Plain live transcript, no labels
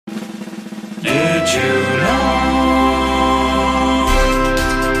you know?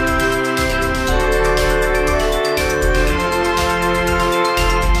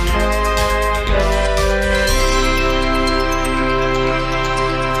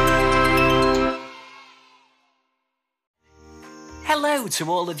 Hello to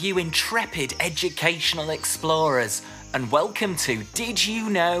all of you intrepid educational explorers, and welcome to Did You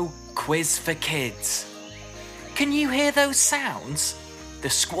Know? Quiz for Kids. Can you hear those sounds? The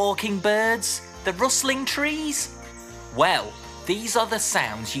squawking birds? The rustling trees? Well, these are the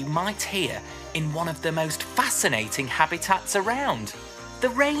sounds you might hear in one of the most fascinating habitats around, the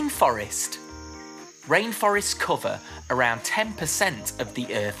rainforest. Rainforests cover around 10% of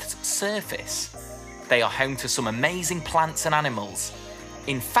the Earth's surface. They are home to some amazing plants and animals.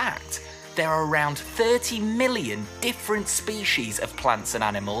 In fact, there are around 30 million different species of plants and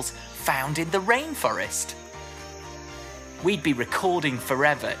animals found in the rainforest. We'd be recording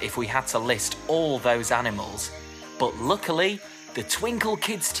forever if we had to list all those animals, but luckily, the Twinkle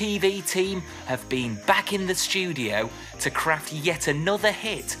Kids TV team have been back in the studio to craft yet another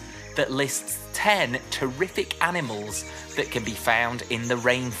hit that lists 10 terrific animals that can be found in the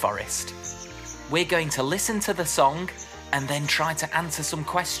rainforest. We're going to listen to the song and then try to answer some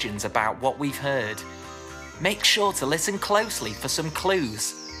questions about what we've heard. Make sure to listen closely for some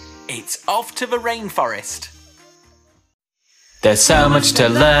clues. It's off to the rainforest. There's so much to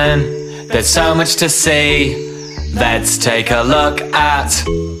learn, there's so much to see. Let's take a look at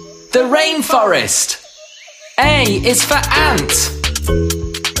the rainforest. A is for ant,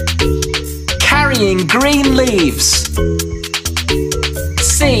 carrying green leaves.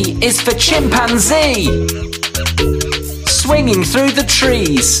 C is for chimpanzee, swinging through the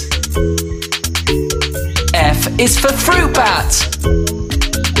trees. F is for fruit bat,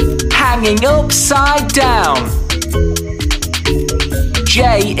 hanging upside down.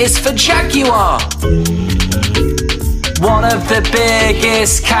 J is for jaguar, one of the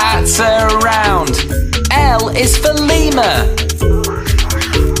biggest cats around. L is for lemur,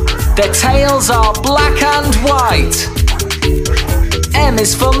 their tails are black and white. M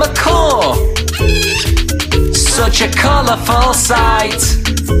is for macaw, such a colourful sight.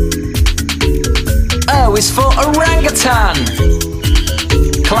 O is for orangutan,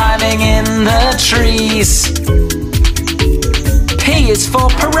 climbing in the trees. P is for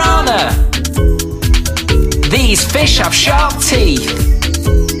piranha, these fish have sharp teeth.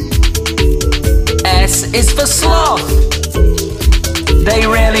 S is for sloth, they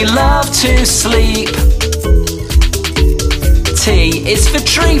really love to sleep. T is for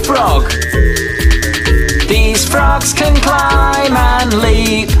tree frog, these frogs can climb and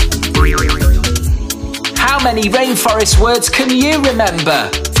leap. How many rainforest words can you remember?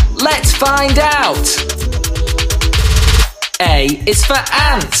 Let's find out. A is for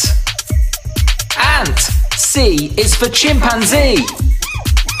ant, ant. C is for chimpanzee,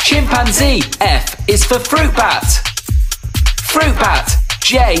 chimpanzee. F is for fruit bat, fruit bat.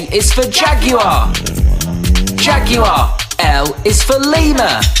 J is for jaguar, jaguar. L is for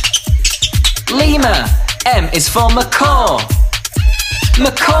lemur, lemur. M is for macaw,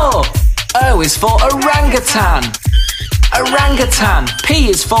 macaw. O is for orangutan, orangutan. P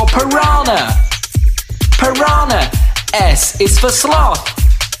is for piranha, piranha. S is for sloth,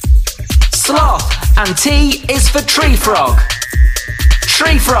 sloth. And T is for tree frog,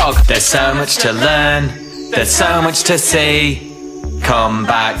 tree frog. There's so much to learn, there's so much to see. Come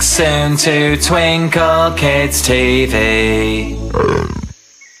back soon to Twinkle Kids TV.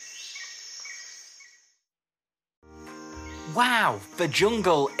 Wow, the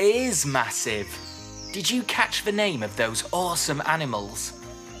jungle is massive. Did you catch the name of those awesome animals?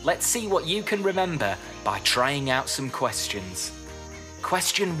 Let's see what you can remember by trying out some questions.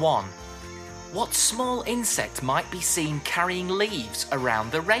 Question 1. What small insect might be seen carrying leaves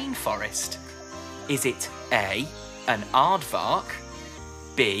around the rainforest? Is it A, an aardvark,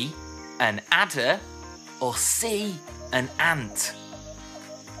 B, an adder, or C, an ant?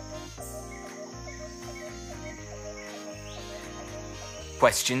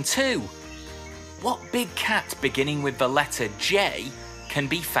 Question 2. What big cat beginning with the letter J can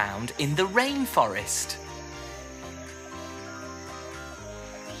be found in the rainforest?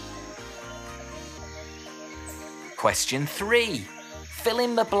 Question 3. Fill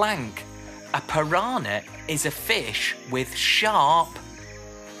in the blank. A piranha is a fish with sharp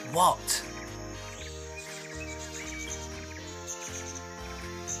what?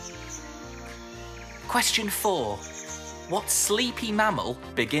 Question 4. What sleepy mammal,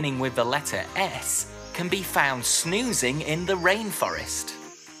 beginning with the letter S, can be found snoozing in the rainforest?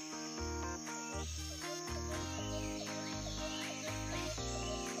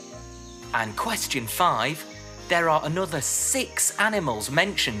 And question 5, there are another 6 animals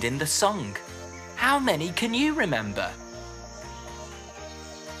mentioned in the song. How many can you remember?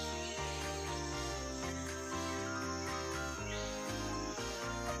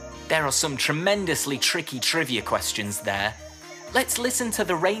 There are some tremendously tricky trivia questions there. Let's listen to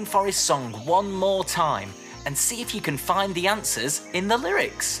the Rainforest song one more time and see if you can find the answers in the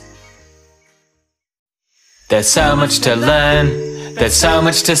lyrics. There's so much to learn, there's so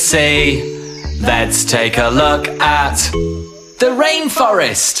much to see. Let's take a look at the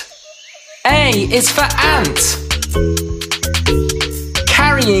rainforest. A is for ant,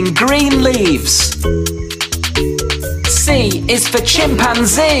 carrying green leaves. C is for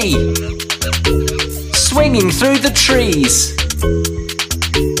chimpanzee, swinging through the trees.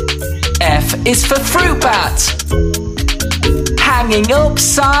 F is for fruit bat, hanging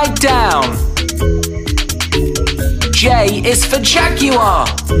upside down. J is for jaguar,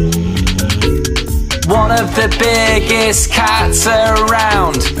 one of the biggest cats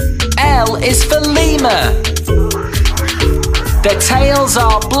around. L is for lemur, their tails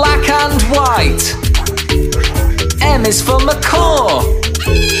are black and white. M is for macaw,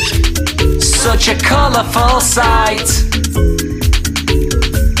 such a colourful sight.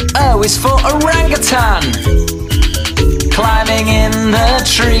 O is for orangutan, climbing in the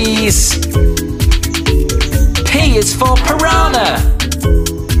trees. P is for piranha,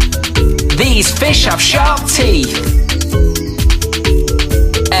 these fish have sharp teeth.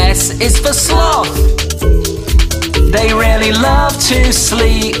 S is for sloth, they really love to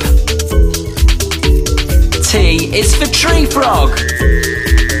sleep. T is for tree frog,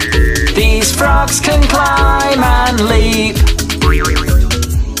 these frogs can climb and leap.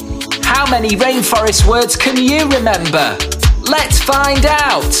 How many rainforest words can you remember? Let's find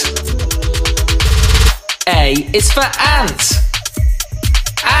out. A is for ant,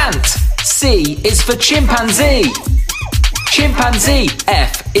 ant. C is for chimpanzee, chimpanzee.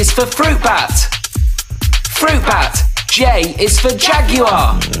 F is for fruit bat, fruit bat. J is for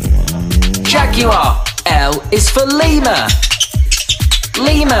jaguar, jaguar. L is for lemur,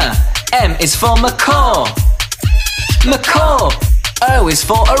 lemur. M is for macaw, macaw. O is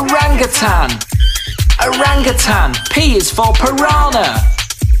for orangutan, orangutan. P is for piranha,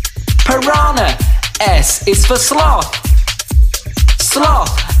 piranha. S is for sloth,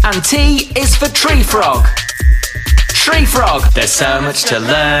 sloth. And T is for tree frog, tree frog. There's so much to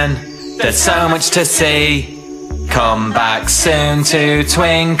learn, there's so much to see. Come back soon to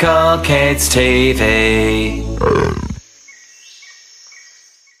Twinkle Kids TV.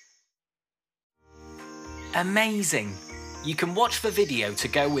 Amazing! You can watch the video to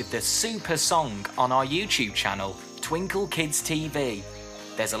go with the super song on our YouTube channel, Twinkle Kids TV.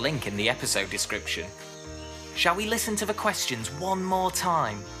 There's a link in the episode description. Shall we listen to the questions one more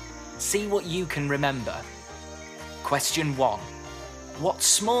time? See what you can remember. Question 1. What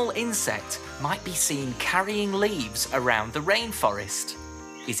small insect might be seen carrying leaves around the rainforest?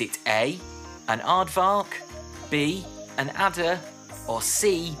 Is it A, an aardvark, B, an adder, or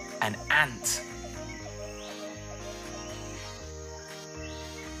C, an ant?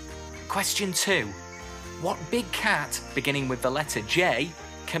 Question 2. What big cat, beginning with the letter J,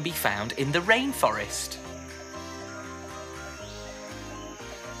 can be found in the rainforest?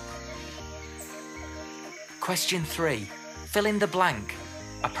 Question 3. Fill in the blank.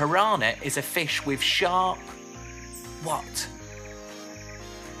 A piranha is a fish with sharp... what?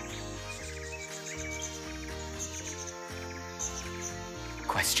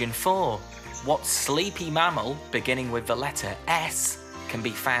 Question 4. What sleepy mammal, beginning with the letter S, can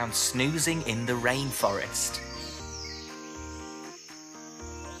be found snoozing in the rainforest?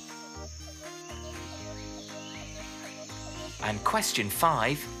 And question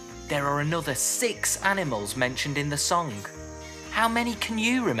 5. There are another 6 animals mentioned in the song. How many can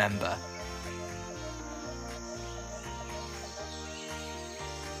you remember?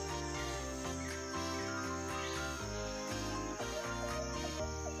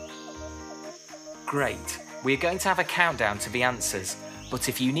 Great, we're going to have a countdown to the answers, but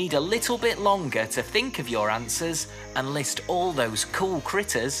if you need a little bit longer to think of your answers and list all those cool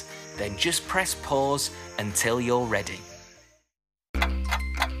critters, then just press pause until you're ready.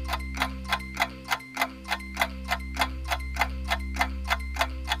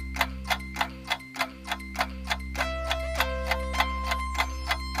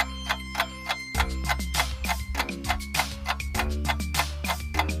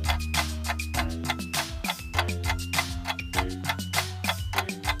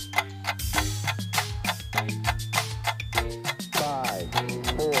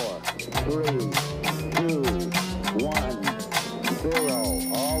 3, 2, 1.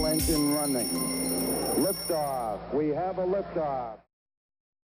 and running. Liftoff. We have a liftoff.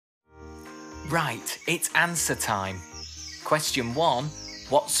 Right, it's answer time. Question 1.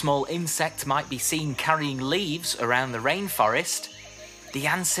 What small insect might be seen carrying leaves around the rainforest? The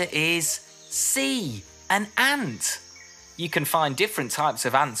answer is C, an ant. You can find different types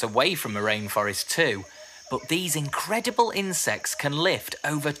of ants away from a rainforest too, but these incredible insects can lift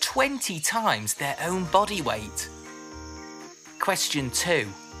over 20 times their own body weight. Question 2.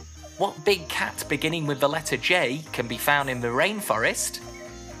 What big cat beginning with the letter J can be found in the rainforest?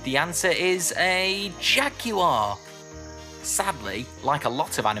 The answer is a jaguar. Sadly, like a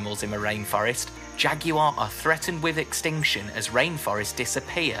lot of animals in the rainforest, jaguars are threatened with extinction as rainforests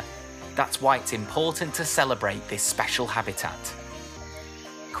disappear. That's why it's important to celebrate this special habitat.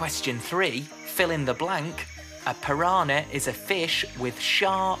 Question 3, fill in the blank. A piranha is a fish with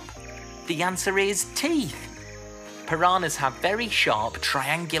sharp... The answer is teeth. Piranhas have very sharp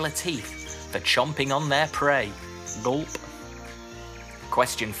triangular teeth for chomping on their prey. Gulp.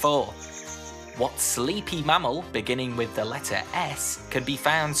 Question 4. What sleepy mammal beginning with the letter S can be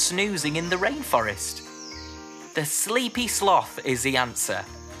found snoozing in the rainforest? The sleepy sloth is the answer.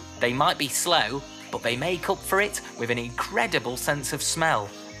 They might be slow, but they make up for it with an incredible sense of smell,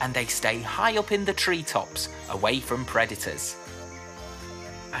 and they stay high up in the treetops, away from predators.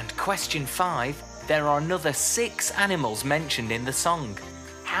 And question 5, there are another 6 animals mentioned in the song.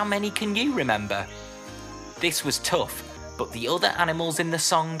 How many can you remember? This was tough, but the other animals in the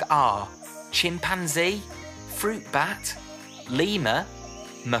song are chimpanzee, fruit bat, lemur,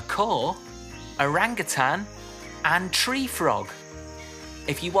 macaw, orangutan, and tree frog.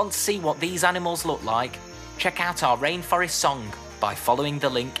 If you want to see what these animals look like, check out our rainforest song by following the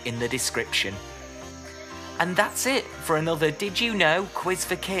link in the description. And that's it for another Did You Know quiz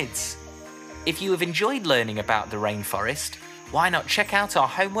for kids. If you have enjoyed learning about the rainforest, why not check out our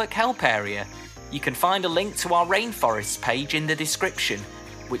homework help area? You can find a link to our rainforests page in the description,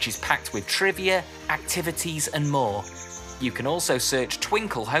 which is packed with trivia, activities and more. You can also search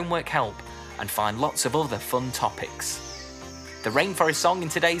Twinkle Homework Help and find lots of other fun topics. The rainforest song in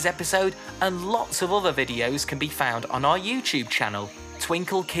today's episode and lots of other videos can be found on our YouTube channel,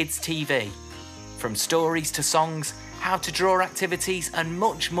 Twinkle Kids TV. From stories to songs, how to draw activities and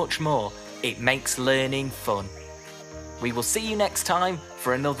much, much more, it makes learning fun. We will see you next time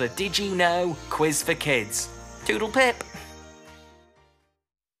for another Did You Know quiz for kids. Toodle pip!